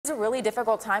It's a really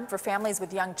difficult time for families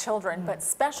with young children, but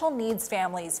special needs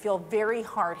families feel very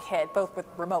hard hit, both with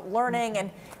remote learning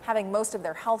and having most of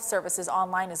their health services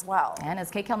online as well. And as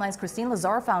KCAL 9's Christine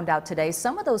Lazar found out today,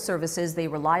 some of those services they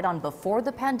relied on before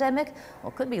the pandemic,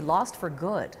 could be lost for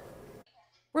good.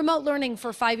 Remote learning for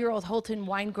 5-year-old Holton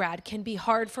Weingrad can be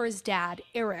hard for his dad,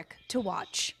 Eric, to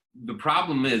watch. The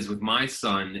problem is with my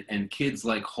son and kids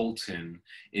like Holton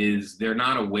is they're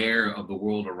not aware of the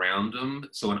world around them,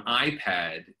 so an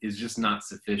iPad is just not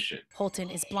sufficient. Holton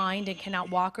is blind and cannot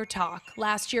walk or talk.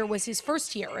 Last year was his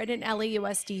first year at an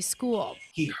LAUSD school.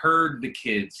 He heard the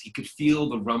kids. He could feel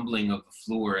the rumbling of the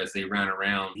floor as they ran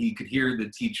around. He could hear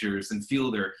the teachers and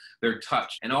feel their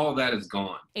touch, and all of that is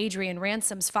gone. Adrian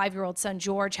Ransom's 5-year-old son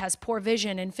George has poor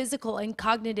vision and physical and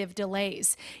cognitive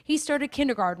delays. He started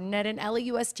kindergarten at an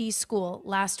LAUSD school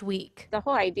last week. The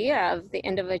whole idea of the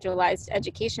individualized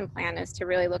education plan is to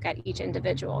really look at each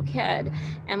individual kid.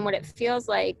 And what it feels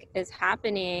like is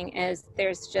happening is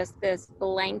there's just this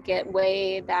blanket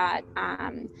way that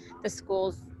the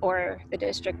schools or the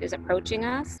district is approaching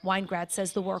us. Weingrad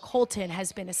says the work Holton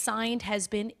has been assigned has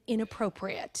been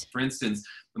inappropriate. For instance,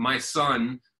 my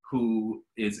son, who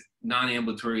is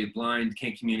non-ambulatory, blind,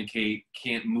 can't communicate,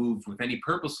 can't move with any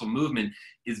purposeful movement,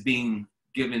 is being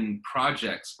given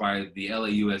projects by the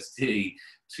LAUSD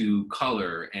to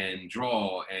color and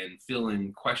draw and fill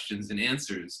in questions and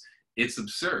answers. It's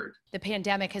absurd. The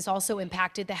pandemic has also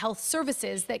impacted the health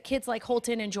services that kids like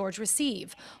Holton and George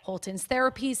receive. Holton's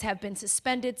therapies have been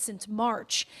suspended since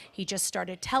March. He just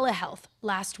started telehealth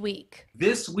last week.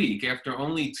 This week, after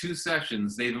only 2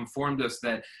 sessions, they've informed us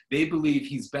that they believe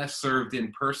he's best served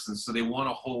in person, so they want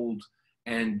to hold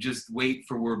and just wait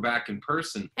for we're back in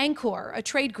person. Encore, a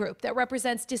trade group that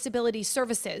represents disability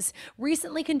services,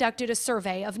 recently conducted a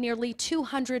survey of nearly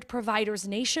 200 providers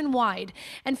nationwide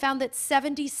and found that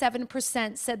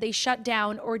 77% said they shut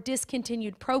down or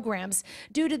discontinued programs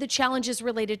due to the challenges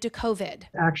related to COVID.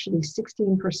 Actually,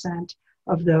 16%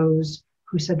 of those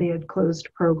who said they had closed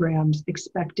programs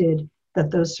expected that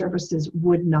those services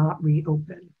would not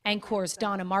reopen. Encore's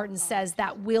Donna Martin says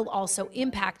that will also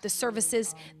impact the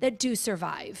services that do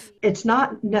survive. It's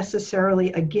not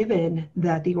necessarily a given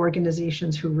that the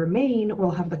organizations who remain will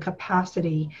have the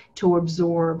capacity to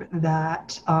absorb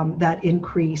that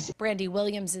increase. Brandy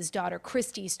Williams' daughter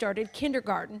Christy started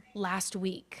kindergarten last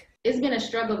week. It's been a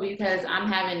struggle because I'm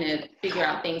having to figure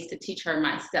out things to teach her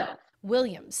myself.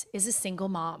 Williams is a single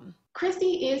mom.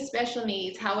 Christy is special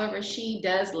needs, however, she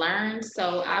does learn,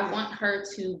 so I want her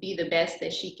to be the best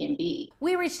that she can be.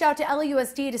 We reached out to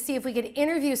LAUSD to see if we could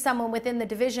interview someone within the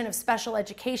Division of Special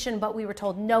Education, but we were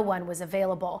told no one was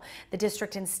available. The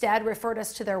district instead referred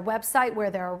us to their website where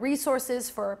there are resources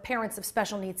for parents of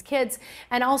special needs kids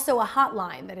and also a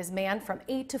hotline that is manned from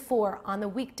 8 to 4 on the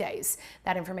weekdays.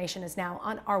 That information is now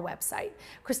on our website.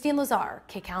 Christine Lazar,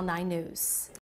 KCAL 9 News.